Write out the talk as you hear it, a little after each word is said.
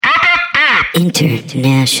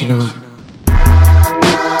International.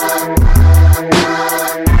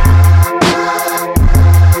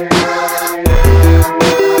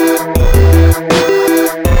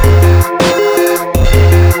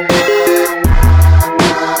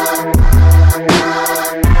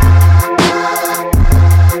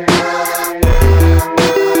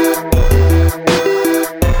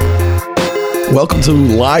 Welcome to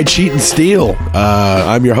Lie, Cheat, and Steal.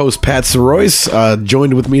 I'm your host, Pat Soroyce.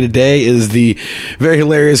 Joined with me today is the very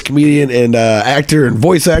hilarious comedian and actor and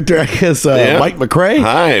voice actor, I guess, Mike McRae.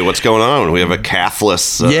 Hi, what's going on? We have a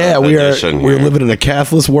Cathless we're living in a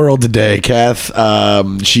Cathless world today. Kath,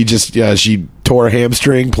 she tore a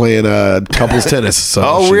hamstring playing couples tennis.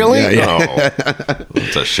 So really? Yeah. Oh,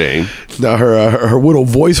 it's a shame. Now her little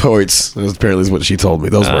voice hurts, apparently is what she told me,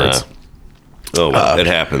 those words. Oh, well, it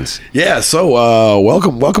happens. Yeah, so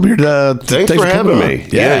welcome here to Thanks for having me.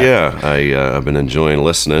 Yeah. I've been enjoying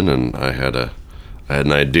listening, and I had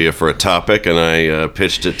an idea for a topic, and I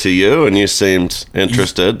pitched it to you, and you seemed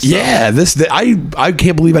interested. So. Yeah, I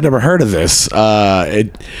can't believe I never heard of this.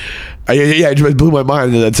 It blew my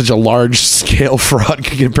mind that such a large scale fraud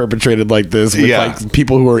could get perpetrated like this with like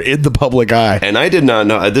people who are in the public eye. And I did not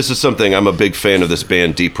know. This is something, I'm a big fan of this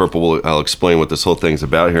band, Deep Purple. I'll explain what this whole thing's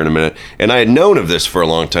about here in a minute. And I had known of this for a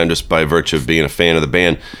long time just by virtue of being a fan of the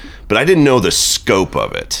band. But I didn't know the scope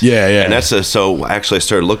of it. Yeah. And so actually I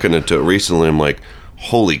started looking into it recently. I'm like,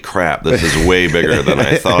 holy crap, this is way bigger than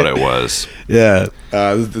I thought it was. Yeah.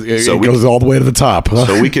 It goes all the way to the top. Huh?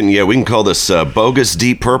 So we can call this Bogus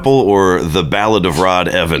Deep Purple or The Ballad of Rod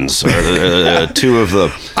Evans. Or two of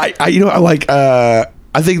the...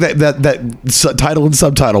 I think that title and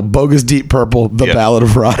subtitle, Bogus Deep Purple, The Ballad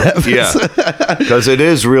of Rod Evans. Yeah, because it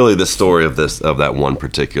is really the story of that one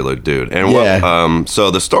particular dude. And so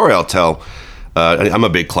the story I'll tell, I'm a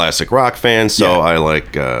big classic rock fan, so I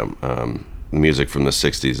like... music from the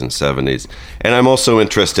 60s and 70s, and I'm also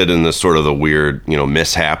interested in the sort of the weird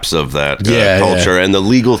mishaps of that culture and the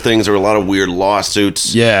legal things. There were a lot of weird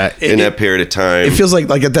lawsuits in that period of time. It feels like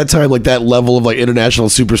at that time, like that level of like international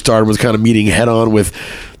superstardom was kind of meeting head on with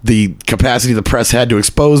the capacity the press had to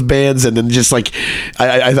expose bands, and then just like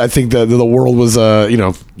I think the world was a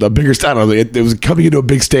bigger I don't know, it was coming into a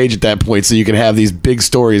big stage at that point, so you can have these big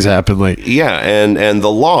stories happen. Like and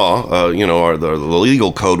the law or the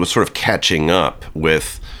legal code was sort of catching up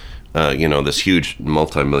with this huge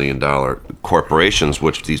multi-million-dollar corporations,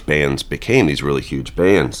 which these bands became, these really huge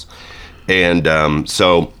bands. And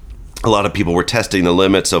so a lot of people were testing the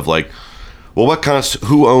limits of like, well,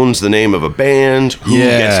 who owns the name of a band? Who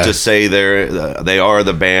gets to say they are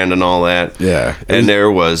the band and all that? Yeah. And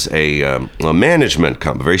there was a management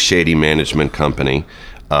company, a very shady management company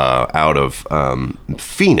out of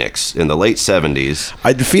Phoenix in the late 70s.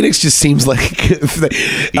 Phoenix just seems like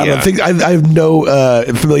I have no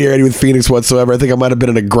familiarity with Phoenix whatsoever. I think I might have been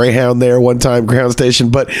in a Greyhound there one time, Greyhound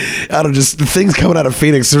station, but I don't just the things coming out of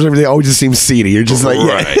Phoenix. There's everything always just seems seedy. You're just like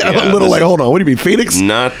a little like, hold on, what do you mean Phoenix?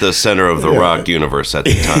 Not the center of the rock universe at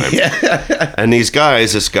the time. And this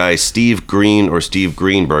guy Steve Green or Steve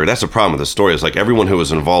Greenberg. That's the problem with the story. Is like everyone who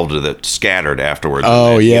was involved with it scattered afterwards.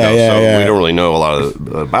 Oh we don't really know a lot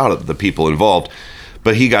about the people involved.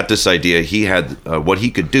 But he got this idea. He had what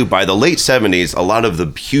he could do. By the late 70s, a lot of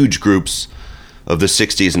the huge groups of the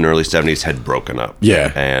 60s and early 70s had broken up.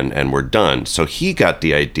 Yeah. And were done. So he got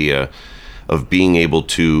the idea of being able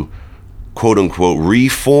to, quote unquote,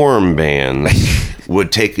 reform bands.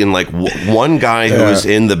 Would take in like one guy who was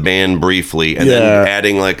in the band briefly and then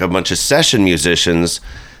adding like a bunch of session musicians,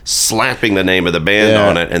 slapping the name of the band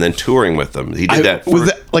on it, and then touring with them. He did that. Was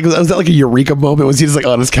that like a eureka moment? Was he just like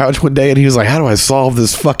on his couch one day and he was like, "How do I solve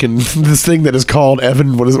this thing that is called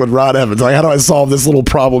Evan? What Rod Evans? Like, how do I solve this little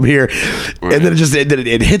problem here?" Right. And then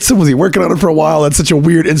it hits him. Was he working on it for a while? That's such a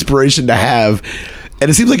weird inspiration to have. And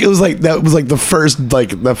it seems like the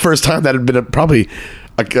first time that had been probably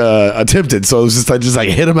attempted. So it was just like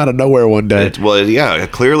hit him out of nowhere one day.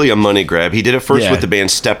 Clearly a money grab. He did it first with the band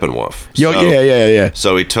Steppenwolf.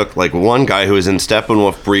 So he took like one guy who was in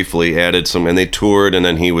Steppenwolf briefly, added some, and they toured, and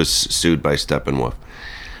then he was sued by Steppenwolf.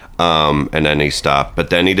 And then he stopped. But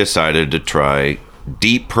then he decided to try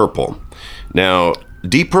Deep Purple. Now,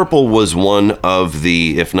 Deep Purple was one of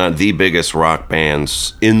the, if not the biggest rock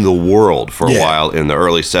bands in the world for a while in the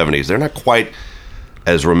early 70s. They're not quite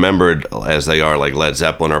as remembered as they are like Led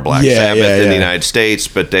Zeppelin or Black Sabbath in the United States,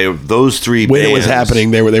 but those three bands, when it was happening,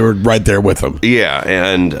 they were right there with them. Yeah,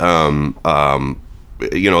 and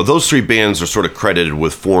those three bands are sort of credited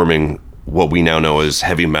with forming what we now know as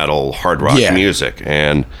heavy metal, hard rock music,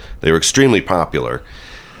 and they were extremely popular.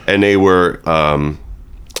 And they were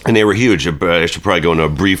And they were huge. I should probably go into a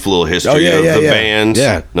brief little history of the band.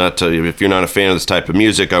 Yeah. If you're not a fan of this type of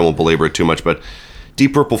music, I won't belabor it too much. But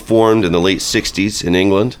Deep Purple formed in the late 60s in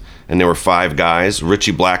England, and there were 5 guys.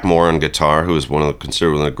 Ritchie Blackmore on guitar, who was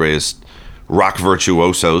considered one of the greatest rock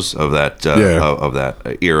virtuosos of that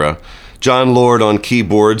era. John Lord on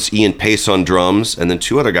keyboards, Ian Pace on drums, and then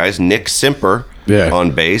 2 other guys, Nick Simper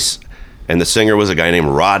on bass. And the singer was a guy named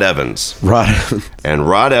Rod Evans. And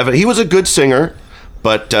Rod Evans, he was a good singer.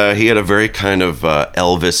 But he had a very kind of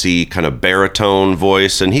Elvis-y kind of baritone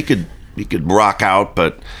voice, and he could rock out.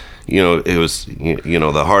 But it was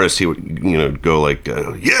the hardest he would go like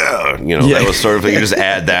that was sort of you just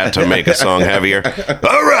add that to make a song heavier.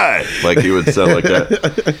 All right, like he would sound like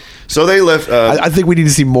that. So they left. I think we need to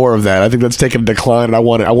see more of that. I think that's taken a decline, and I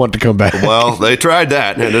want it to come back. Well, they tried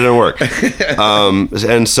that, and it didn't work.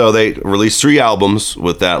 And so they released 3 albums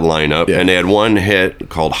with that lineup, and they had one hit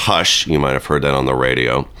called "Hush." You might have heard that on the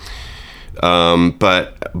radio.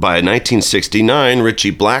 But by 1969,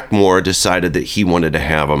 Ritchie Blackmore decided that he wanted to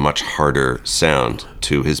have a much harder sound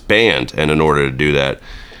to his band, and in order to do that,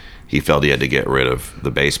 he felt he had to get rid of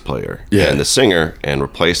the bass player and the singer and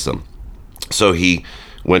replace them. So he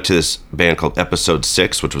went to this band called Episode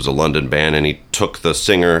 6, which was a London band, and he took the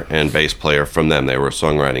singer and bass player from them. They were a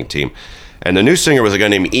songwriting team. And the new singer was a guy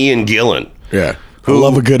named Ian Gillan. Yeah. I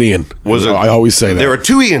love a good Ian. I always say that. There are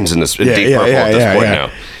 2 Ians in Deep Purple at this point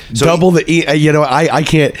now. So double the E. I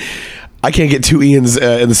can't get 2 Ians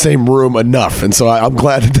in the same room enough, and so I'm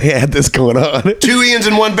glad that they had this going on. 2 Ians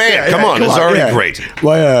in one band. Come on, it's already great.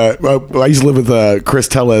 I used to live with Chris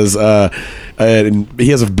Tellez, and he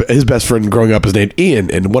has his best friend growing up is named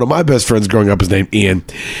Ian, and one of my best friends growing up is named Ian.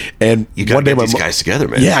 And you got to get these guys together,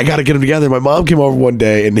 man. Yeah, I got to get them together. My mom came over one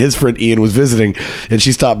day, and his friend Ian was visiting, and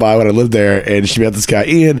she stopped by when I lived there, and she met this guy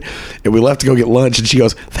Ian, and we left to go get lunch, and she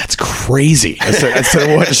goes, "That's crazy." I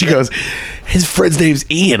said, "What?" She goes, "His friend's name's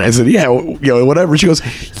Ian." I said, "Yeah, whatever." She goes,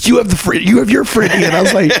 "You have your friend Ian." I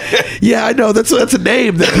was like, "Yeah, I know. That's a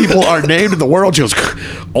name that people are named in the world." She goes,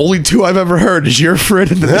 "Only 2 I've ever heard is your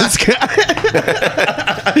friend and this guy."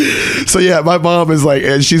 So yeah, my mom is like,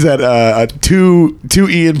 and she's at 2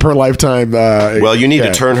 Ian per lifetime. Well, you need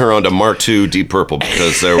to turn her on to Mark II Deep Purple,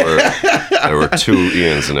 because there were 2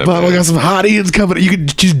 Ians in it. Mom, I got some hot Ians coming.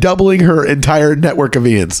 She's doubling her entire network of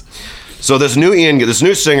Ians. So this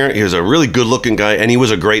new singer, he was a really good-looking guy, and he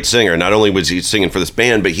was a great singer. Not only was he singing for this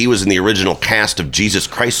band, but he was in the original cast of Jesus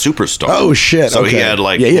Christ Superstar. Oh, shit. So he had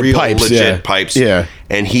real pipes, legit pipes. Yeah.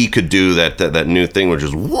 And he could do that new thing, which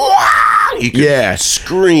is, he could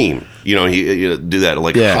scream. He do that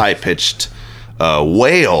high-pitched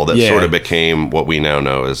wail that sort of became what we now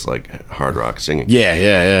know as like hard rock singing.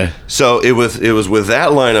 Yeah. So it was with that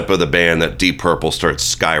lineup of the band that Deep Purple starts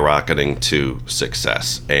skyrocketing to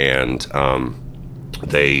success, and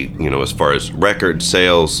they, as far as record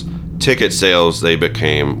sales, ticket sales, they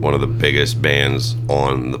became one of the biggest bands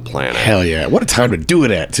on the planet. Hell yeah! What a time to do it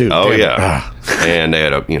at too. Oh yeah. And they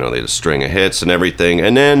had a string of hits and everything,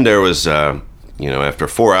 and then there was. After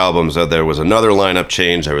 4 albums, there was another lineup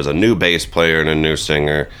change. There was a new bass player and a new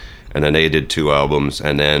singer, and then they did 2 albums.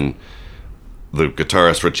 And then the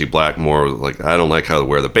guitarist Ritchie Blackmore was like, "I don't like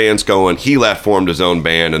where the band's going." He left, formed his own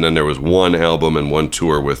band, and then there was 1 album and 1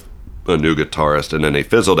 tour with a new guitarist, and then they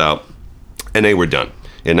fizzled out, and they were done.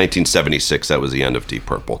 In 1976, that was the end of Deep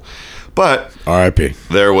Purple. But R.I.P.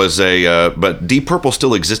 There was but Deep Purple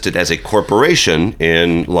still existed as a corporation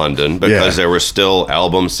in London because there were still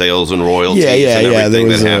album sales and royalties and everything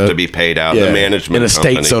that have to be paid out. The management an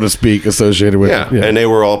estate, company, so to speak, associated with it. And they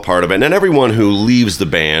were all part of it. And then everyone who leaves the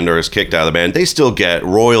band or is kicked out of the band, they still get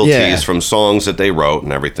royalties from songs that they wrote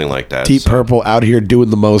and everything like that. Deep Purple out here doing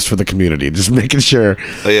the most for the community, just making sure.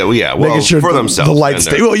 Making sure for themselves. The lights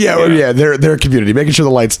stay. Their community, making sure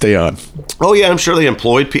the lights stay on. Oh yeah, I'm sure they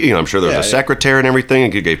employed people. I'm sure there was a secretary and everything,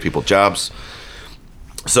 and gave people jobs.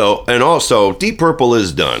 So, and also, Deep Purple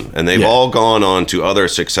is done, and they've all gone on to other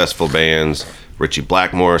successful bands. Ritchie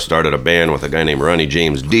Blackmore started a band with a guy named Ronnie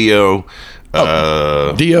James Dio.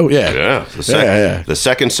 Dio, The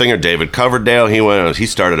second singer, David Coverdale, he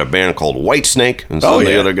started a band called Whitesnake, and some of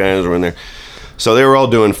the other guys were in there. So they were all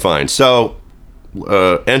doing fine. So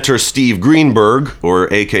enter Steve Greenberg,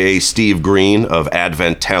 or AKA Steve Green of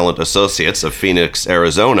Advent Talent Associates of Phoenix,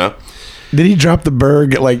 Arizona. Did he drop the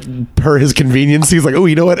Berg per his convenience? He's like, "Oh,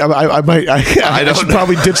 you know what? I should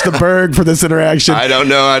probably ditch the Berg for this interaction." I don't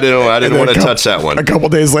know. I didn't want to touch that one. A couple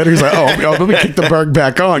days later, he's like, "Oh, let me kick the Berg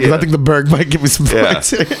back on because I think the Berg might give me some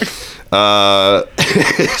points."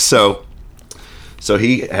 So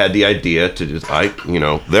he had the idea to just,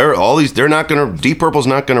 Deep Purple's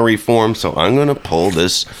not gonna reform, so I'm gonna pull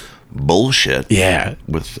this bullshit. Yeah.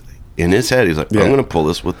 In his head, he's like, I'm going to pull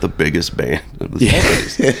this with the biggest band of the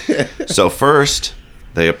 70s. So first,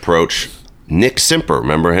 they approach Nick Simper.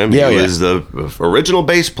 Remember him? He was the original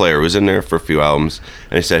bass player who was in there for a few albums.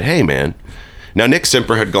 And he said, hey, man. Now, Nick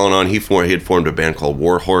Simper had gone on. He had formed a band called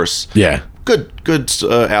Warhorse. Yeah. Good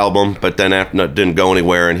album, but then after didn't go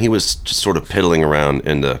anywhere. And he was just sort of piddling around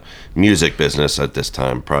in the music business at this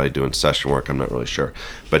time, probably doing session work. I'm not really sure.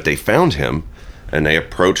 But they found him, and they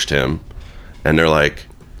approached him, and they're like,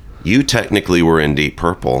 you technically were in Deep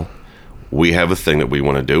Purple. We have a thing that we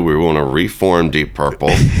want to do. We want to reform Deep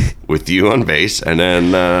Purple with you on bass and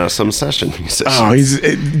then some session musicians. Oh, he's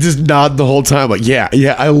just nodding the whole time like, yeah,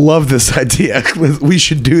 I love this idea. We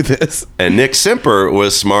should do this. And Nick Simper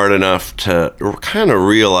was smart enough to kind of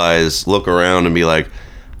look around and be like,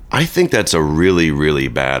 I think that's a really, really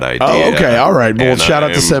bad idea. Oh, okay. All right. Well, shout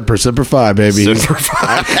out to Simper. Semper Fi, baby. Semper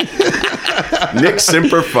Fi. Nick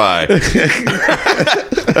Semper Fi.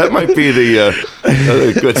 That might be the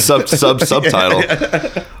good subtitle.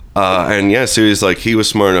 And so he was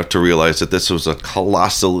smart enough to realize that this was a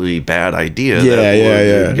colossally bad idea.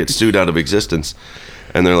 That would get sued out of existence.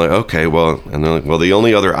 And they're like, okay, well, the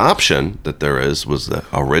only other option that there was the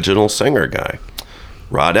original singer guy,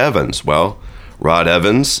 Rod Evans. Well, Rod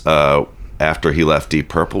Evans, after he left Deep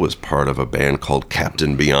Purple, was part of a band called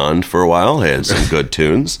Captain Beyond for a while. He had some good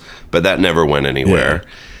tunes, but that never went anywhere. Yeah.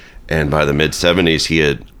 And by the mid-'70s, he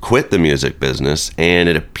had quit the music business, and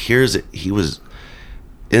it appears that he was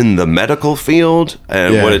in the medical field.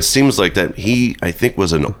 And what it seems like that he, I think,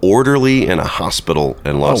 was an orderly in a hospial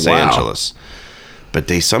in Los Angeles. But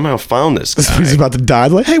they somehow found this guy. He's about to die.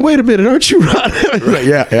 Like, hey, wait a minute, aren't you Rod? Like,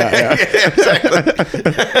 yeah. Exactly.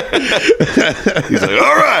 He's like,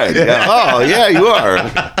 all right. Yeah. Oh, yeah, you are.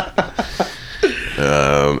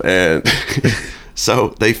 And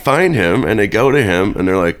so they find him, and they go to him, and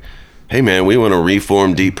they're like, hey, man, we want to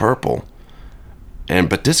reform Deep Purple.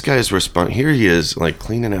 But this guy's response, here he is, like,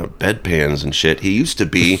 cleaning out bedpans and shit. He used to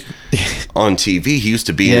be on TV. He used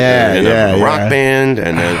to be in a rock band,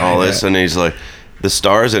 and then all this, and he's like, the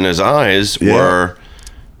stars in his eyes were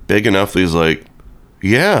big enough. He's like,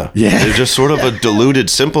 they're just sort of a deluded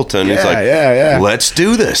simpleton. He's like, let's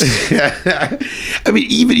do this. I mean,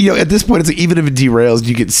 even, at this point, it's like, even if it derails,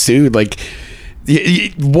 you get sued. Like,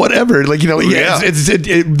 whatever. Like, it's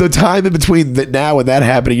the time in between now and that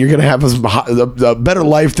happening, you're going to have a better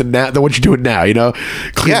life than what you're doing now,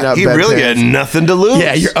 cleaning out he really had nothing to lose.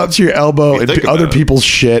 Yeah, you're up to your elbow in other people's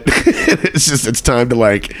shit. It's time to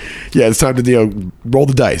roll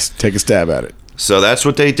the dice, take a stab at it. So that's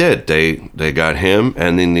what they did. They got him,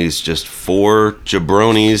 and then these just 4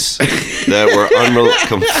 jabronis that were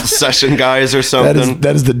session guys or something.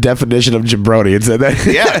 That is the definition of jabroni. It's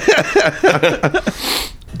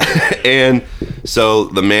And so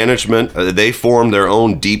the management, they formed their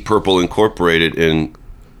own Deep Purple Incorporated in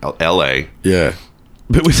L.A. Yeah.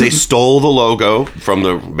 They stole the logo from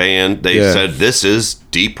the band. They said, "This is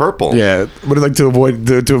Deep Purple." Yeah, but like to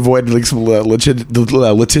avoid like some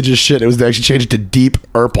litigious shit, it was they actually changed it to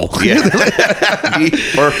Deep Purple. Yeah, Deep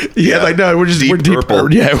Purple. Yeah, like no, we're Deep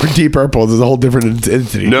Purple. Yeah, we're Deep Purple. There's a whole different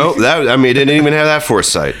entity. No, they didn't even have that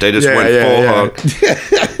foresight. They just went full hog.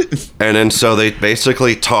 And then so they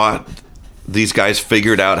basically taught. These guys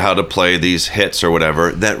figured out how to play these hits or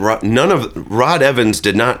whatever that Rod Evans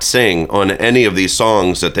did not sing on any of these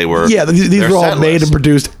songs that they were. Yeah, these were all made and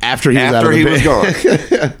produced after he was gone.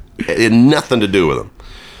 It had nothing to do with him.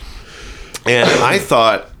 And I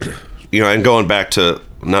thought, and going back to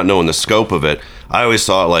not knowing the scope of it, I always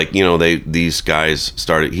thought these guys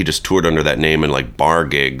started. He just toured under that name in like bar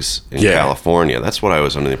gigs in California. That's what I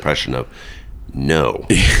was under the impression of. No.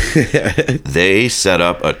 They set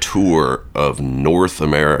up a tour of North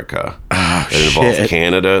America that involved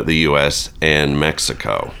Canada, the U.S., and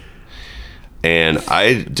Mexico. And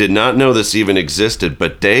I did not know this even existed,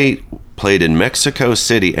 but they played in Mexico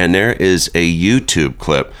City, and there is a YouTube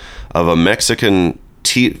clip of a Mexican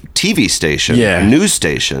TV station, news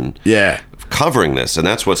station, covering this, and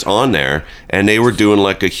that's what's on there. And they were doing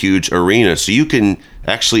like a huge arena, so you can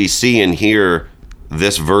actually see and hear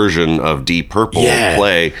this version of Deep Purple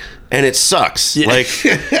play, and it sucks. Like,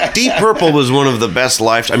 Deep Purple was one of the best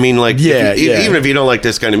live. I mean, like, even if you don't like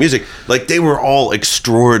this kind of music, like, they were all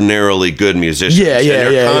extraordinarily good musicians.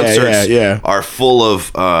 Their concerts are full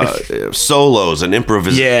of solos and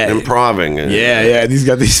improving. And, He's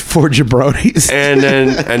got these 4 jabronis,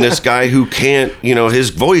 and this guy who can't,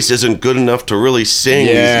 his voice isn't good enough to really sing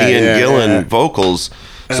these Ian Gillan vocals.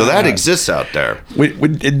 So that exists out there.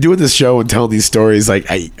 When doing this show and telling these stories, like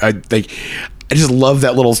I I just love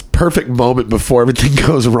that little perfect moment before everything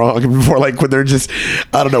goes wrong, and before like when they're just,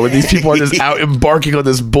 I don't know, when these people are just out embarking on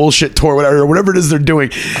this bullshit tour, whatever it is they're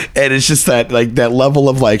doing, and it's just that like that level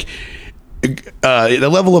of like. The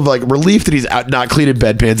level of like relief that he's out, not cleaning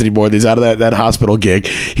bedpans anymore. That he's out of that hospital gig.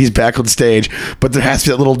 He's back on stage, but there has to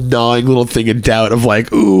be that little gnawing little thing of doubt of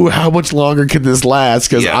like, ooh, how much longer can this last?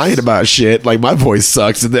 Because I ain't about shit. Like my voice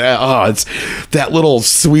sucks, and it's that little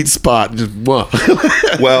sweet spot. Just,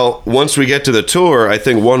 well, once we get to the tour, I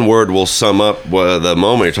think one word will sum up the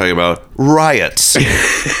moment you're talking about: riots.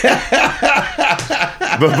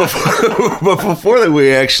 But before that,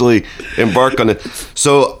 we actually embark on it.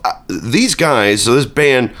 So these guys, so this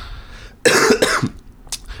band,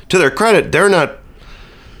 to their credit,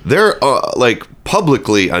 they're like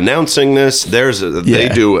publicly announcing this. They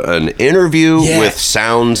do an interview with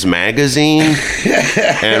Sounds Magazine,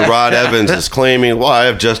 and Rod Evans is claiming, well, I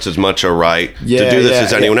have just as much a right to do this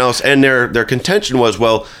as anyone else. And their contention was,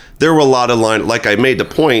 well, there were a lot of like I made the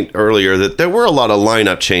point earlier that there were a lot of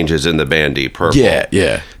lineup changes in the band Deep Purple.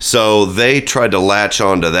 Yeah. So they tried to latch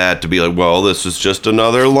onto that to be like, well, this is just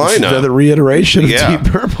another lineup. Another reiteration of Deep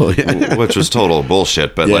Purple. Which was total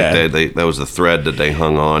bullshit, but like they that was the thread that they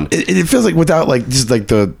hung on. It feels like without like just like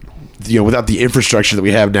the without the infrastructure that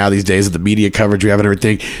we have now these days and the media coverage we have and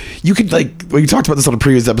everything, you could like, we talked about this on a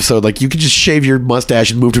previous episode, like you could just shave your mustache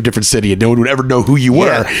and move to a different city and no one would ever know who you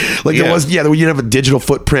were. Like there was, you didn't have a digital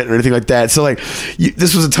footprint or anything like that. So like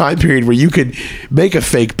this was a time period where you could make a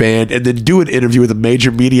fake band and then do an interview with a major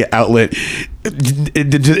media outlet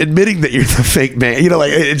admitting that you're the fake band.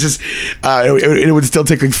 Like it just, it would still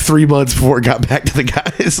take like 3 months before it got back to the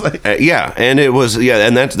guys. Like, and it was,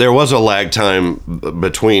 and there was a lag time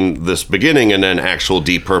between this beginning and then actual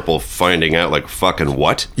Deep Purple finding out like fucking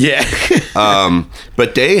what.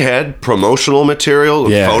 But they had promotional material,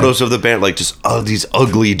 photos of the band, like just these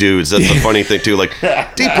ugly dudes. That's the funny thing too. Like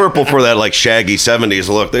Deep Purple for that like shaggy 70s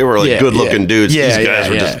look, they were like good looking dudes. These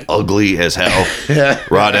guys were just ugly as hell.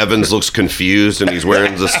 Rod Evans looks confused and he's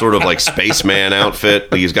wearing this sort of like spaceman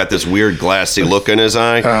outfit. He's got this weird glassy look in his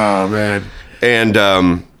eye. Oh man.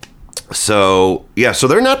 And so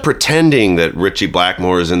they're not pretending that Richie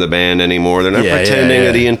Blackmore is in the band anymore. They're not pretending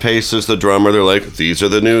that Ian Pace is the drummer. They're like, these are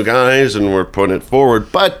the new guys and we're putting it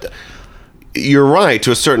forward. But you're right,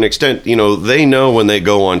 to a certain extent. They know when they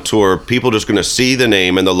go on tour, people are just going to see the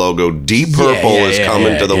name and the logo. Deep Purple is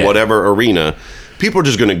coming to the whatever arena. People are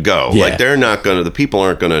just going to go. Like, they're not going to, the people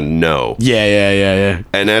aren't going to know. Yeah.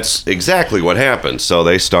 And that's exactly what happened. So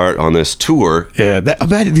they start on this tour.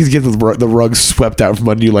 Imagine these getting the rug swept out from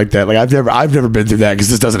under you like that. Like, I've never been through that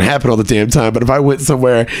because this doesn't happen all the damn time. But if I went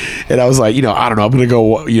somewhere and I was like, I don't know, I'm going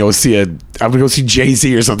to go see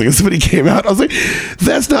Jay-Z or something, and somebody came out, I was like,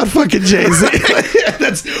 that's not fucking Jay-Z.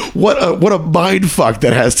 That's what a mind fuck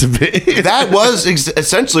that has to be. That was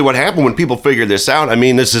essentially what happened when people figured this out. I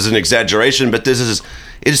mean, this is an exaggeration, but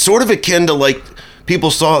it's sort of akin to like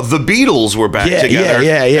people saw the Beatles were back together,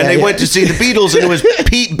 and they went to see the Beatles, and it was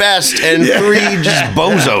Pete Best and three just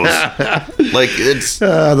bozos. Like it's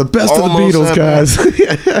the best of the Beatles,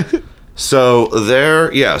 guys. So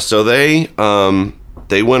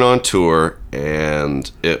they went on tour,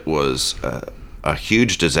 and it was a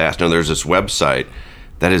huge disaster. Now, there's this website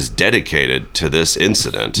that is dedicated to this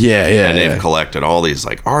incident. And they've collected all these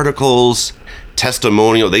like articles,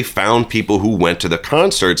 testimonial. They found people who went to the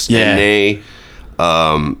concerts, and they've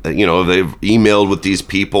emailed with these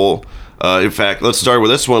people. In fact, let's start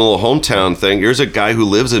with this one, a little hometown thing. Here's a guy who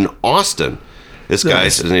lives in Austin. This guy,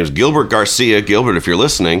 his name is Gilbert Garcia. Gilbert, if you're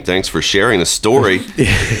listening, thanks for sharing the story. But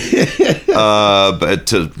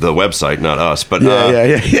to the website, not us. But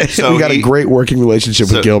So we got a great working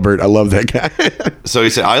relationship with Gilbert. I love that guy. So he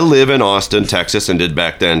said, I live in Austin, Texas, and did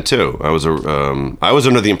back then too. I was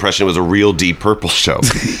under the impression it was a real Deep Purple show.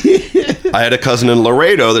 I had a cousin in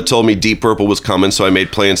Laredo that told me Deep Purple was coming, so I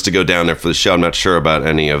made plans to go down there for the show. I'm not sure about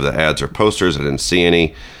any of the ads or posters. I didn't see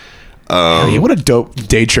any. What a dope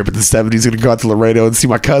day trip in the 70s. Going to go out to Laredo and see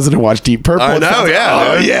my cousin and watch Deep Purple. I know,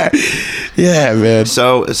 yeah, man.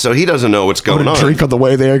 So he doesn't know what's going on. Drink on the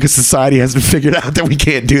way there because society hasn't figured out that we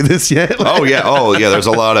can't do this yet. Oh yeah. There's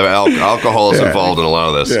a lot of alcohol is involved in a lot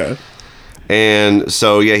of this. Yeah. And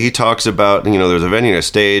so he talks about there's a venue, a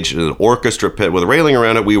stage, an orchestra pit with a railing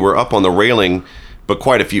around it. We were up on the railing, but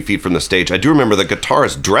quite a few feet from the stage. I do remember the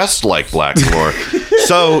guitarist dressed like Blackmore.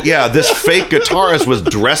 So, this fake guitarist was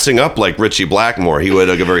dressing up like Richie Blackmore. He had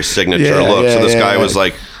like a very signature look. So this guy was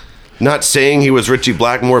like, not saying he was Richie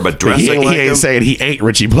Blackmore, but dressing like him. He ain't saying he ain't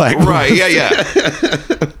Richie Blackmore. Right,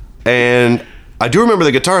 yeah. And I do remember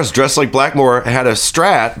the guitarist dressed like Blackmore had a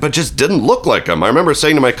Strat, but just didn't look like him. I remember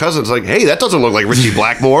saying to my cousins, like, hey, that doesn't look like Richie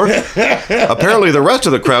Blackmore. Apparently the rest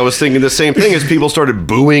of the crowd was thinking the same thing as people started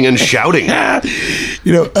booing and shouting.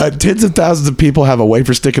 Tens of thousands of people have a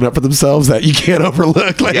wafer sticking up for themselves that you can't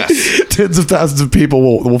overlook. Like, yes. Tens of thousands of people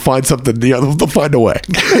will find something, they'll find a way.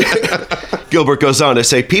 Gilbert goes on to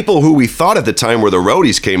say, people who we thought at the time were the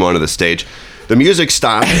roadies came onto the stage. The music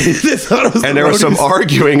stopped, and there was some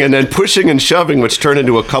arguing and then pushing and shoving, which turned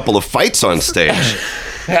into a couple of fights on stage.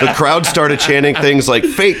 The crowd started chanting things like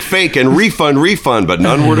fake, fake, and refund, refund, but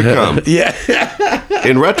none were to come. Yeah.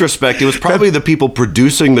 In retrospect, it was probably the people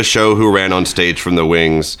producing the show who ran on stage from the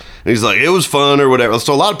wings. And he's like, it was fun or whatever.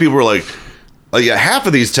 So a lot of people were like, half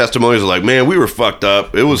of these testimonies are like, man, we were fucked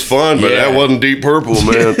up. It was fun, but that wasn't Deep Purple,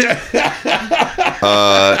 man.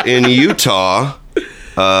 In Utah...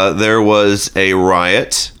 there was a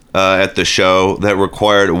riot at the show that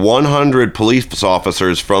required 100 police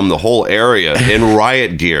officers from the whole area in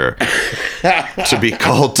riot gear to be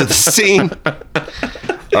called to the scene.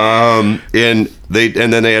 And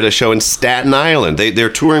then they had a show in Staten Island. They're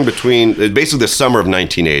touring between basically the summer of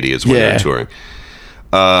 1980 is when they're touring.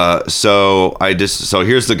 So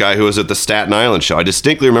here's the guy who was at the Staten Island show. I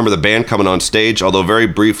distinctly remember the band coming on stage, although very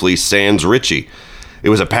briefly, sans Richie. It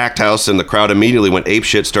was a packed house, and the crowd immediately went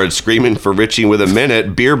apeshit, started screaming for Richie. Within a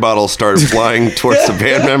minute, beer bottles started flying towards the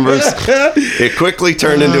band members. It quickly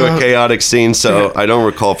turned into a chaotic scene, so I don't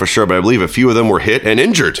recall for sure, but I believe a few of them were hit and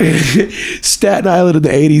injured. Staten Island in the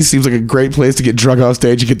 80s seems like a great place to get drunk off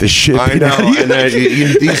stage and get the shit I know, and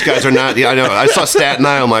these guys are not... Yeah, I know. I saw Staten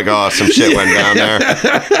Island, I'm like, oh, some shit went down there.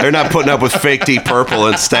 They're not putting up with fake Deep Purple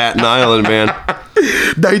in Staten Island, man.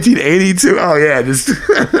 1982. Oh yeah, just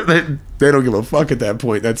they don't give a fuck at that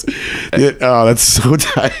point. That's so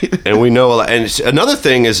tight. And we know, and another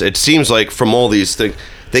thing is, it seems like from all these things,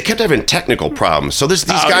 they kept having technical problems. So these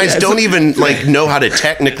guys don't even know how to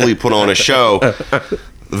technically put on a show.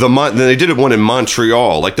 They did one in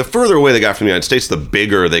Montreal. Like, the further away they got from the United States, the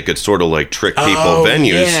bigger they could sort of trick people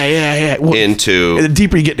venues into. And the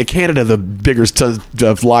deeper you get into Canada, the bigger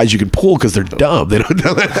stuff lies you can pull because they're dumb. They don't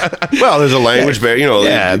know that. Well, there's a language barrier.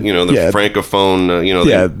 The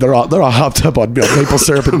francophone. They're all hopped up on maple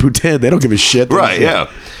syrup and poutine. They don't give a shit. Right? Yeah.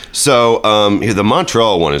 So the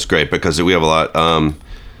Montreal one is great because we have a lot.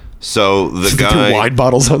 So the guy wine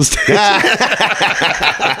bottles on stage.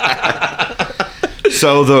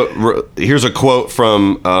 So here's a quote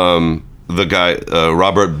from the guy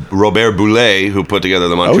Robert Boulet, who put together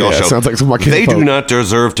the Montreal show. Sounds like some They do not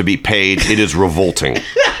deserve to be paid. It is revolting.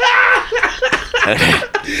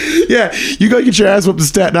 Yeah, you go get your ass whooped to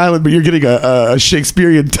Staten Island, but you're getting a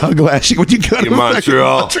Shakespearean tongue lashing when you go to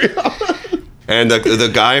Montreal. And the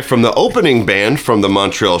guy from the opening band from the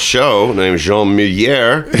Montreal show, named Jean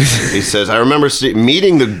Millière, he says, I remember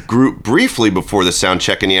meeting the group briefly before the sound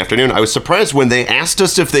check in the afternoon. I was surprised when they asked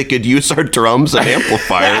us if they could use our drums and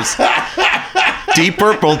amplifiers. Deep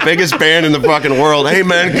Purple, biggest band in the fucking world. Hey,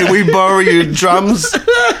 man, can we borrow your drums?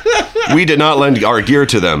 We did not lend our gear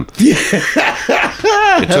to them.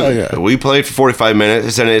 We played for 45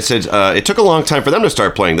 minutes, and it said it took a long time for them to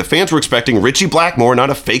start playing. The fans were expecting Richie Blackmore, not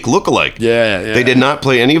a fake lookalike. Yeah. They did not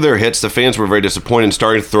play any of their hits. The fans were very disappointed and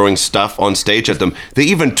started throwing stuff on stage at them. They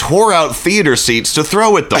even tore out theater seats to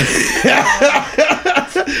throw at them.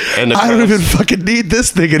 And I don't even fucking need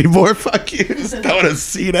this thing anymore. Fuck you. Just throwing a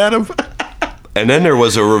seat at him. And then there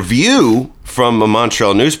was a review from a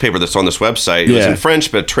Montreal newspaper that's on this website. It was in French,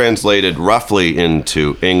 but translated roughly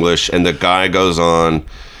into English. And the guy goes on,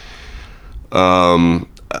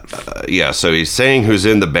 so he's saying who's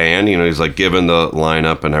in the band. He's given the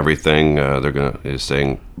lineup and everything. He's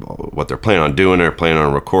saying what they're planning on doing. They're planning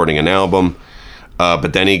on recording an album.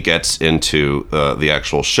 But then he gets into the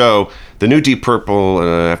actual show. The new Deep Purple,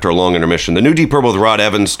 after a long intermission, the new Deep Purple with Rod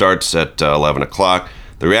Evans starts at 11 o'clock.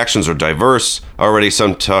 The reactions are diverse, already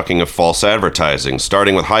some talking of false advertising.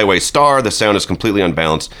 Starting with Highway Star, the sound is completely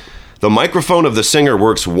unbalanced. The microphone of the singer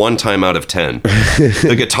works 1 time out of 10.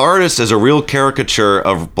 The guitarist is a real caricature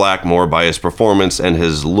of Blackmore by his performance and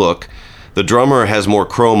his look. The drummer has more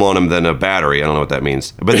chrome on him than a battery. I don't know what that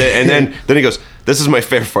means. But then he goes, this is my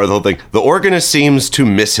favorite part of the whole thing. The organist seems to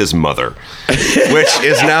miss his mother, which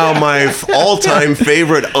is now my all-time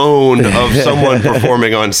favorite own of someone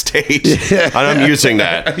performing on stage. And I'm using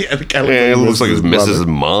that. It looks like he misses his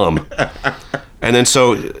mom. And then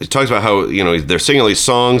so it talks about how, they're singing all these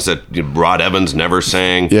songs that Rod Evans never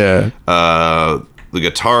sang. Yeah. The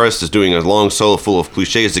guitarist is doing a long solo full of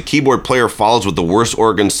cliches. The keyboard player follows with the worst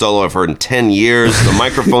organ solo I've heard in 10 years. The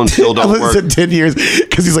microphone still don't work. 10 years,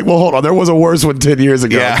 because he's like, well, hold on, there was a worse one 10 years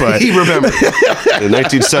ago. Yeah, but. He remembers. In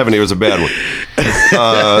 1970, it was a bad one.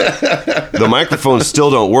 The microphones still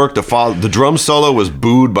don't work. The drum solo was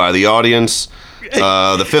booed by the audience.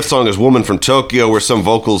 The fifth song is Woman from Tokyo, where some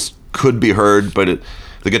vocals could be heard, but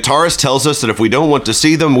the guitarist tells us that if we don't want to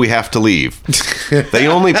see them, we have to leave. They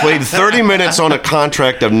only played 30 minutes on a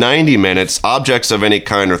contract of 90 minutes. Objects of any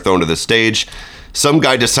kind are thrown to the stage. Some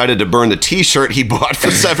guy decided to burn the T-shirt he bought for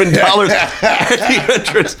 $7 at the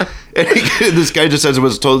entrance. And this guy just says it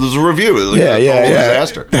was told as a review. It was a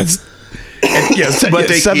disaster. But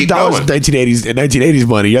 $7 in 1980s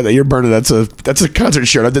money. Yeah, you're burning. That's a concert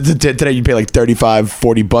shirt. Today you pay like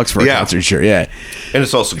 $35-$40 for a concert shirt. Yeah, and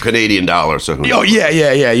it's also Canadian dollars. So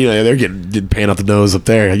yeah. You know, they're getting paying out the nose up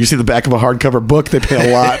there. You see the back of a hardcover book, they pay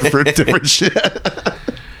a lot for different shit.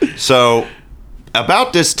 So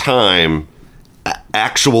about this time,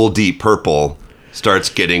 actual Deep Purple starts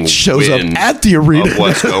getting shows up at the arena of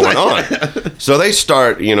what's going on. So they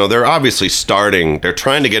start, they're obviously they're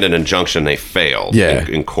trying to get an injunction. They failed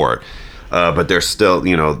in court. But they're still,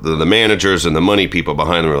 the managers and the money people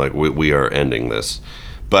behind them are like, we are ending this.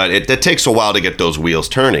 But it takes a while to get those wheels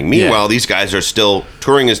turning. Meanwhile, these guys are still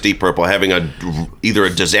touring as Deep Purple, having either a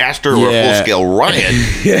disaster or a full-scale riot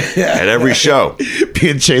at every show.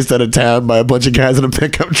 Being chased out of town by a bunch of guys in a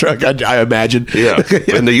pickup truck, I imagine. Yeah.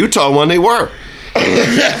 In the Utah one, they were.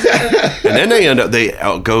 And then they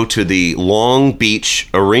go to the Long Beach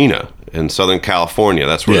Arena in Southern California.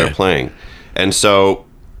 That's where they're playing. And so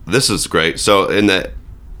this is great. So in the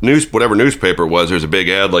whatever newspaper it was, there's a big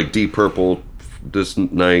ad like Deep Purple this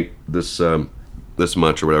night, this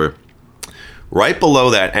much or whatever. Right below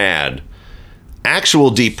that ad, actual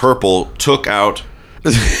Deep Purple took out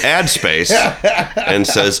ad space and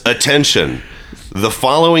says, "Attention. The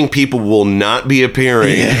following people will not be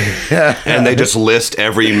appearing," and they just list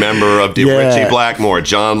every member of Richie Blackmore,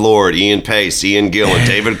 John Lord, Ian Pace, Ian Gillan,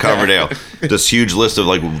 David Coverdale. This huge list of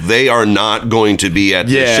they are not going to be at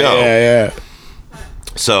the show.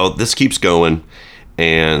 So this keeps going,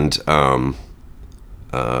 and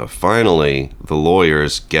finally the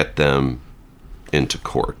lawyers get them into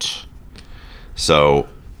court. So,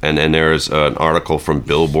 and then there's an article from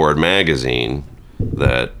Billboard magazine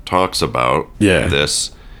that talks about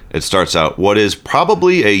this. It starts out, what is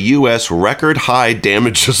probably a U.S. record high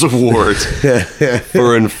damages award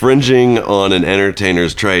for infringing on an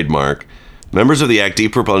entertainer's trademark. Members of the act,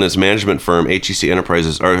 Deep Purple and its management firm, HEC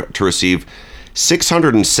Enterprises, are to receive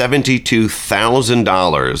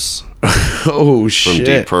 $672,000 oh, shit. From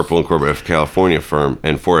Deep Purple Incorporated, California firm,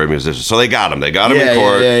 and 4 musicians. So they got him. They got him in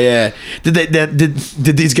court. Yeah.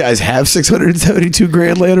 Did these guys have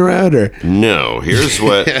 $672,000 laying around, or no? Here's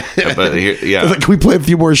what. But can we play a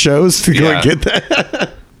few more shows to go and get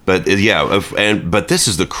that? But but this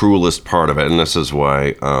is the cruelest part of it, and this is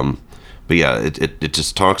why. But it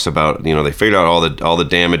just talks about, they figured out all the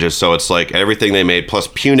damages. So it's like everything they made plus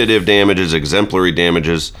punitive damages, exemplary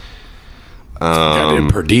damages.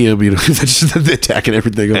 Per diem, just attacking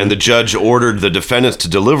everything. And the judge ordered the defendants to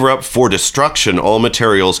deliver up for destruction all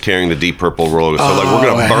materials carrying the Deep Purple logo. So we're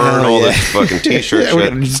gonna burn all this fucking T-shirt shit. We're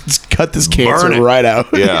gonna just cut this cancer right out.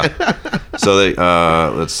 So they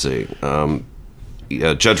let's see.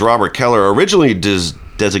 Judge Robert Keller, originally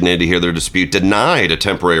designated to hear their dispute, denied a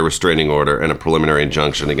temporary restraining order and a preliminary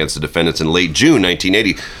injunction against the defendants in late June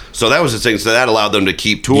 1980. So that was the thing. So that allowed them to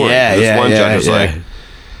keep touring. One judge was like.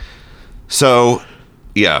 So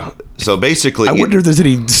basically, I wonder if there's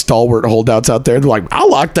any stalwart holdouts out there. They're like, I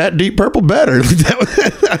like that Deep Purple better.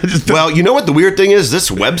 Well, you know what the weird thing is? This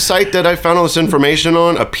website that I found all this information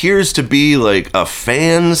on appears to be like a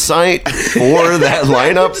fan site for that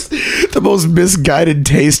lineup. The most misguided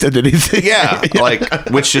taste in anything.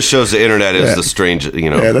 Which just shows the internet is the strange,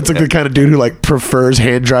 Yeah, that's like the kind of dude who prefers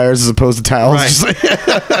hand dryers as opposed to towels. Right.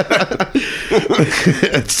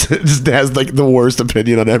 It just has the worst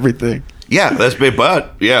opinion on everything. Yeah, that's big,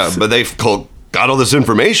 but they've got all this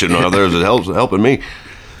information on others that helping me.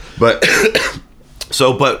 But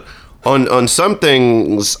but on some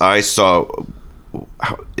things I saw,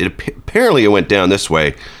 apparently it went down this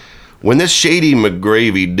way. When this Shady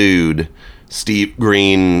McGravy dude, Steve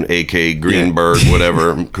Green, a.k.a. Greenberg,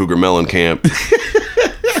 whatever, Cougar Mellencamp,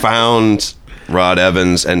 found Rod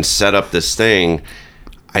Evans and set up this thing,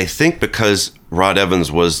 I think because Rod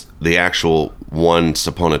Evans was the actual once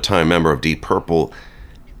upon a time member of Deep Purple,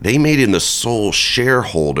 they made him the sole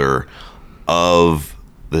shareholder of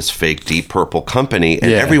this fake Deep Purple company,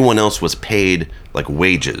 and everyone else was paid like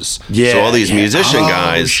wages. Yeah, so all these musician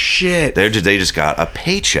guys, shit, they just got a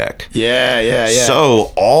paycheck. Yeah.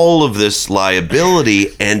 So all of this liability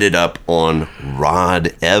ended up on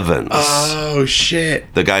Rod Evans. Oh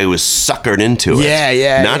shit, the guy who was suckered into it.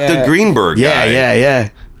 Yeah. Not the Greenberg guy. Yeah.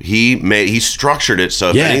 He structured it so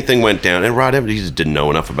if anything went down, and Rod Evans, he just didn't know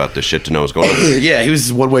enough about this shit to know what's going on. Yeah, he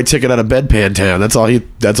was one-way ticket out of Bedpan Town. That's all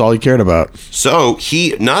he cared about. So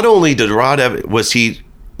he not only did Rod Evans was he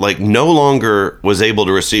like no longer was able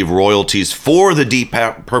to receive royalties for the Deep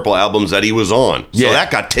Purple albums that he was on. So that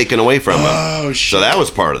got taken away from him. Oh shit. So that was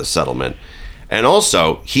part of the settlement. And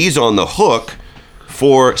also, he's on the hook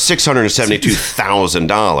for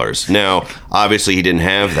 $672,000. Now, obviously, he didn't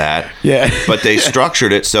have that. Yeah. But they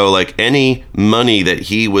structured it so, like, any money that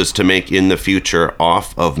he was to make in the future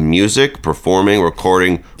off of music, performing,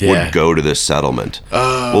 recording, would go to this settlement.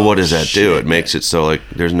 Oh, well, what does that do? It makes it so, like,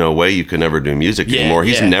 there's no way you can ever do music anymore.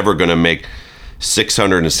 He's never going to make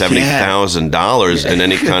 $670,000 in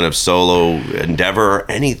any kind of solo endeavor or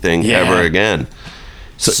anything ever again.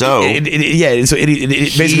 So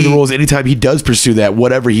basically the rule is anytime he does pursue that,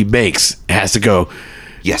 whatever he makes has to go.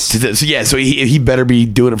 Yes. So he better be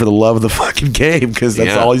doing it for the love of the fucking game because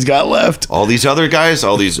that's all he's got left. All these other guys,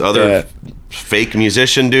 all these other fake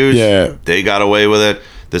musician dudes, they got away with it.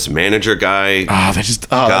 This manager guy got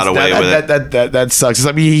away with it. That sucks.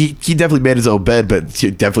 I mean, he definitely made his own bed, but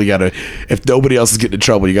you definitely got to, if nobody else is getting in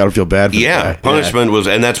trouble, you got to feel bad for the guy. Punishment was,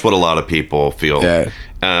 and that's what a lot of people feel. Yeah.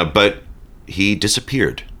 But he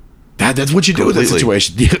disappeared. That's what you do in that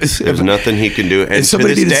situation. There's nothing he can do. And if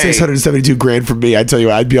somebody needed $672,000 from me, I tell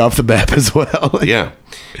you, I'd be off the map as well. Yeah,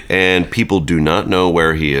 and people do not know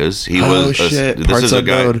where he is. He shit. This is a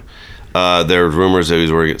guy. There are rumors that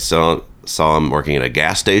he was saw him working at a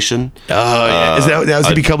gas station. Oh yeah, is that has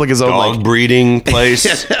he become like his own dog breeding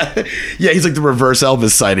place? Yeah, he's like the reverse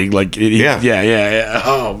Elvis sighting. Like yeah.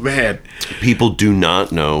 Oh man, people do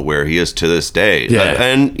not know where he is to this day. Yeah,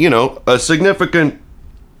 and a significant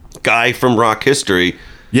guy from rock history,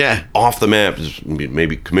 off the map,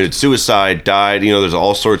 maybe committed suicide, died. There's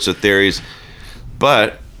all sorts of theories,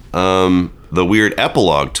 but the weird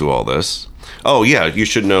epilogue to all this. Oh yeah, you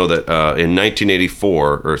should know that in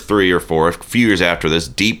 1984 or 3 or 4, a few years after this,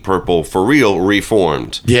 Deep Purple for real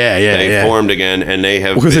reformed. They formed again, and they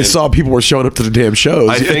have because they saw people were showing up to the damn shows.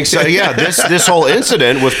 I think so. Yeah, this whole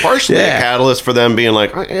incident was partially a catalyst for them being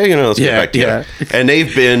like, hey, let's get back together. And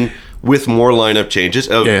they've been with more lineup changes.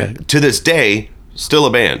 To this day, still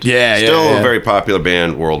a band. Still a very popular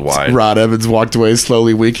band worldwide. Rod Evans walked away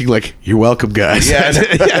slowly winking like, you're welcome, guys.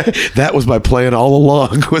 That was my plan all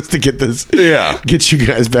along, was to get you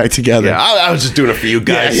guys back together. I was just doing it for you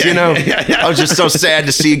guys, I was just so sad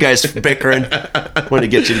to see you guys bickering. Want to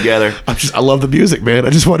get you together. I love the music, man. I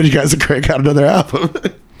just wanted you guys to crank out another album.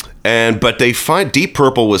 But Deep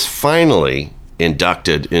Purple was finally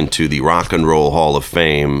inducted into the Rock and Roll Hall of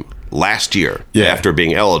Fame last year, after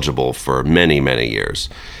being eligible for many, many years.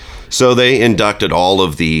 So they inducted all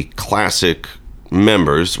of the classic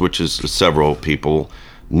members, which is several people,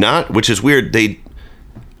 which is weird.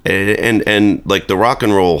 And like the Rock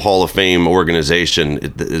and Roll Hall of Fame organization,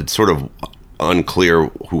 it's sort of unclear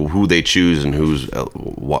who they choose and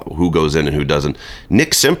who goes in and who doesn't.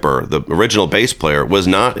 Nick Simper, the original bass player, was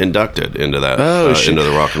not inducted into that into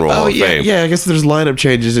the Rock and Roll Hall of Fame. Yeah, I guess there's lineup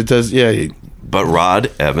changes. It does. Yeah. But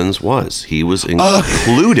Rod Evans was. He was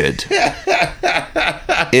included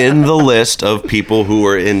in the list of people who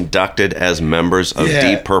were inducted as members of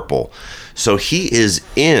Deep Purple. So he is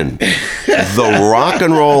in the Rock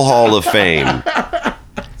and Roll Hall of Fame,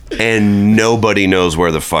 and nobody knows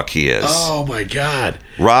where the fuck he is. Oh my God.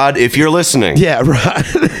 Rod, if you're listening. Yeah, Rod.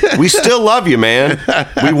 We still love you, man.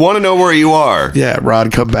 We want to know where you are. Yeah,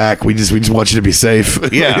 Rod, come back. We just want you to be safe.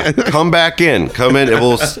 Yeah, come back in. Come in.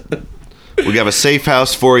 We have a safe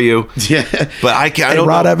house for you. Yeah. But I don't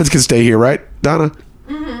Rod Evans can stay here, right, Donna?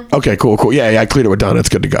 Mm-hmm. Okay, cool. Yeah, I cleared it with Donna. It's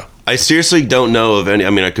good to go. I seriously don't know of any,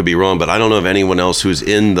 I could be wrong, but I don't know of anyone else who's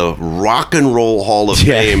in the Rock and Roll Hall of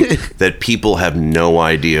Fame that people have no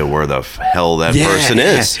idea where the hell that person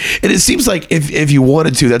is. And it seems like if you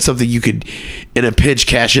wanted to, that's something you could, in a pinch,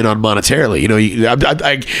 cash in on monetarily.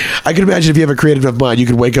 I can imagine if you have a creative enough mind, you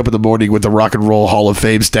could wake up in the morning with the Rock and Roll Hall of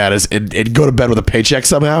Fame status and go to bed with a paycheck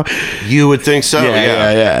somehow. You would think so,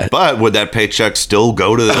 yeah. But would that paycheck still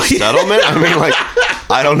go to the settlement?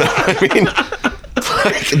 I don't know.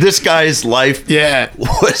 This guy's life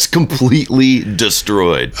was completely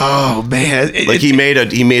destroyed. Oh man. He made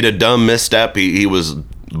a dumb misstep. He was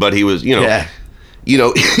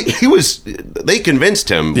they convinced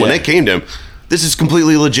him when they came to him, this is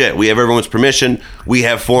completely legit. We have everyone's permission. We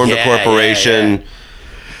have formed a corporation.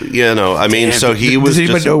 You know, I mean, so he was. Does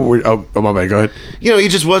anybody know? Oh, my bad. Go ahead. You know, he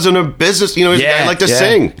just wasn't a business. You know, he liked to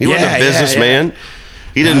sing. He wasn't a businessman.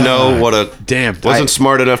 He didn't know what a wasn't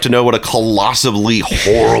smart enough to know what a colossally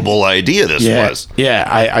horrible idea this was. Yeah,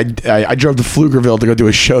 I drove to Pflugerville to go do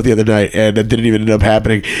a show the other night, and it didn't even end up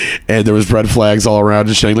happening. And there was red flags all around,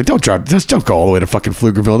 just saying like, don't go all the way to fucking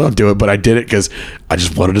Pflugerville, don't do it. But I did it because I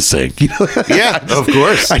just wanted to sing. You know? Yeah, of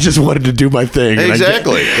course. I just wanted to do my thing.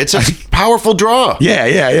 Exactly, it's a powerful draw.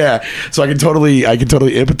 Yeah. So I can totally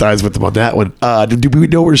empathize with them on that one. Do we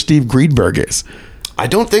know where Steve Greenberg is? I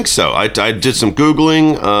don't think so. I did some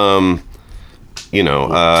Googling.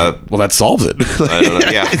 Well, that solves it. I don't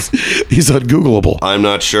know. Yeah, he's ungoogleable. I'm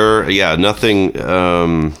not sure. Yeah, nothing.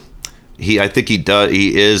 I think he does.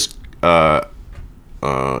 He is in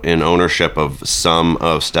ownership of some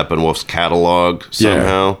of Steppenwolf's catalog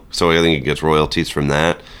somehow. So I think he gets royalties from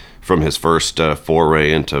that. From his first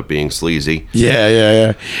foray into being sleazy.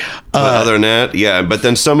 Yeah. But other than that, yeah. But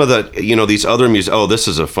then some of the, these other music. Oh, this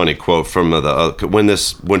is a funny quote from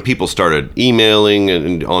when people started emailing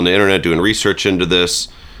and on the internet doing research into this,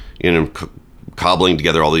 cobbling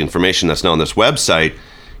together all the information that's now on this website.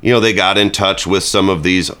 They got in touch with some of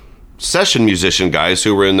these session musician guys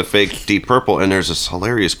who were in the fake Deep Purple, and there's this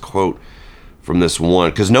hilarious quote from this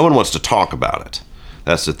one because no one wants to talk about it.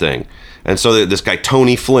 That's the thing. And so this guy,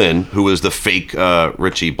 Tony Flynn, who was the fake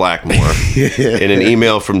Richie Blackmore, in an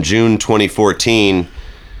email from June 2014,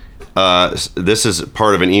 this is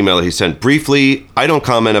part of an email he sent. Briefly, I don't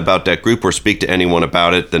comment about that group or speak to anyone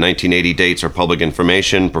about it. The 1980 dates are public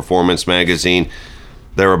information, Performance Magazine.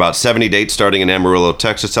 There were about 70 dates starting in Amarillo,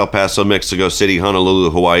 Texas, El Paso, Mexico City,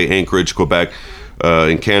 Honolulu, Hawaii, Anchorage, Quebec.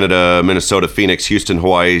 In Canada, Minnesota, Phoenix, Houston,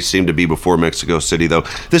 Hawaii seem to be before Mexico City, though.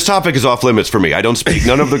 This topic is off limits for me. I don't speak.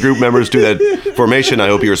 None of the group members do that formation. I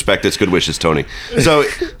hope you respect its good wishes, Tony. So,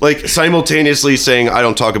 simultaneously saying, I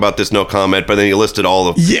don't talk about this, no comment, but then he listed all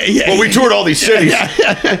of... Well, we toured all these cities.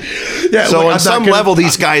 Yeah, so on some level,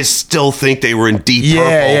 these guys still think they were in Deep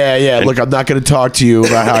Purple. Yeah. Look, I'm not going to talk to you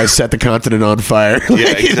about how I set the continent on fire.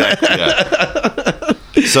 Yeah, exactly. Yeah.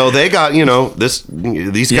 So they got,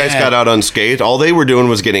 these guys got out unscathed. All they were doing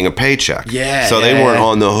was getting a paycheck. So they weren't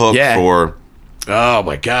on the hook for... Oh,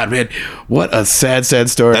 my God, man. What a sad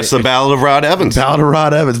story. That's the Ballad of Rod Evans. Ballad of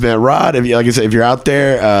Rod Evans, man. Rod, like I said, if you're out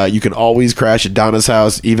there, you can always crash at Donna's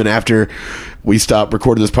house, even after we stop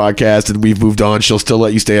recording this podcast and we've moved on. She'll still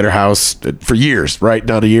let you stay at her house for years, right?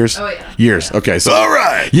 Not years? Oh, yeah. Years. Okay. So, all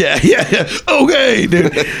right. Yeah. Okay,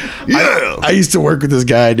 dude. Yeah. I used to work with this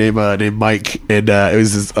guy named Mike, and it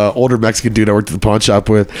was this older Mexican dude I worked at the pawn shop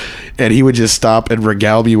with, and he would just stop and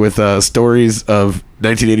regale me with stories of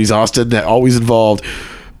 1980s Austin that always involved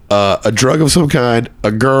a drug of some kind,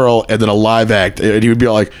 a girl, and then a live act. And he would be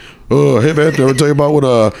like, "Oh, hey man, I tell you about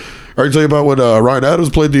when Ryan Adams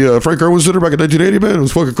played the Frank Irwin Center back in 1980, man. It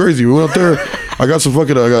was fucking crazy. We went out there. I got some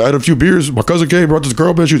fucking. I had a few beers. My cousin came, brought this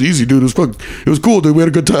girl, man. She was easy, dude. It was cool, dude. We had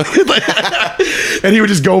a good time." And he would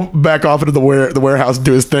just go back off into the warehouse and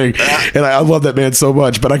do his thing. And I love that man so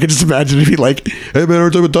much. But I can just imagine if he like, "Hey man,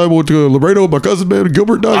 every time I went to Laredo with my cousin, man,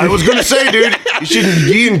 Gilbert died." I was gonna say, dude,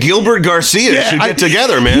 you and Gilbert Garcia should get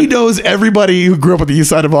together, man. He knows everybody who grew up on the east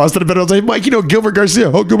side of Austin. But I was like, "Mike, Gilbert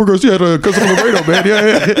Garcia? Oh, Gilbert Garcia had a cousin in Laredo, man.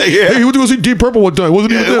 Yeah. Hey, he went to go see Deep Purple one time.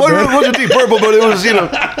 Wasn't even there, man. It wasn't Deep Purple, but it was,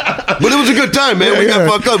 but it was a good time, man. We got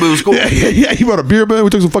fucked up. It was cool. Yeah. He brought a beer, man.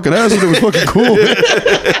 We took some fucking acid. It was fucking cool.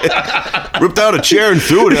 Ripped out a chair and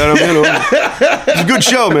threw it at him. It was a good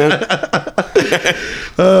show, man.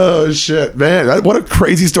 Oh shit, man! What a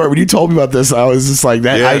crazy story. When you told me about this, I was just like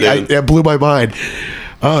that. It blew my mind.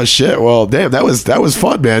 Oh shit! Well, damn, that was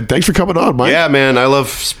fun, man. Thanks for coming on, Mike. Yeah, man, I love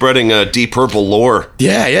spreading Deep Purple lore.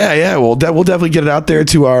 Yeah. Well, we'll definitely get it out there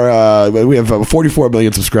to our. We have 44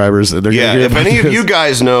 million subscribers. And if any of you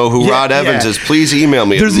guys know who Rod Evans is, please email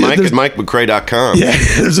me at mike@mikemccrae.com. Yeah,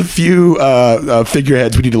 there's a few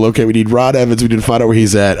figureheads we need to locate. We need Rod Evans. We need to find out where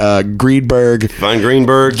he's at. Greenberg. Find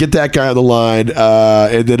Greenberg. Get that guy on the line,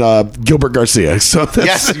 and then Gilbert Garcia. So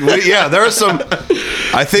there are some.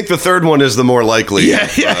 I think the third one is the more likely.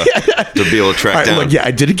 To be able to track down. Look,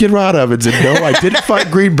 I didn't get Rod Evans, and no, I didn't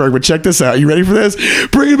find Greenberg, but check this out. You ready for this?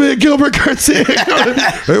 Bring him in, Gilbert Garcia.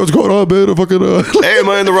 Hey, what's going on, man? Hey, am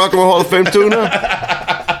I in the Rock and Roll Hall of Fame too now?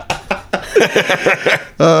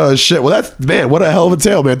 Oh, shit. Well, what a hell of a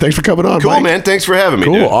tale, man. Thanks for coming on, Cool, Mike. man. Thanks for having me,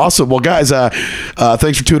 Cool, dude. awesome. Well, guys,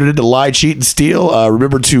 thanks for tuning in to Lie, Cheat, and Steal.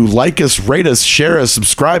 Remember to like us, rate us, share us,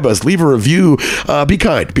 subscribe us, leave a review. Be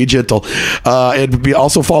kind, be gentle. And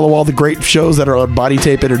also follow all the great shows that are on Body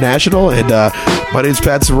Tape International. And my name's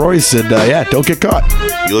Pat Royce, and don't get caught.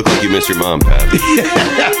 You look like you miss your mom, Pat.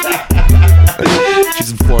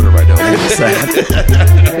 She's in Florida right now. It's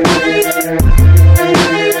sad.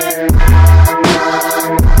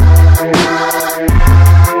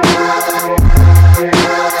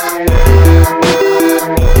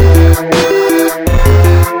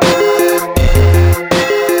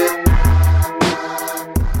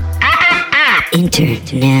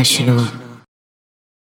 International.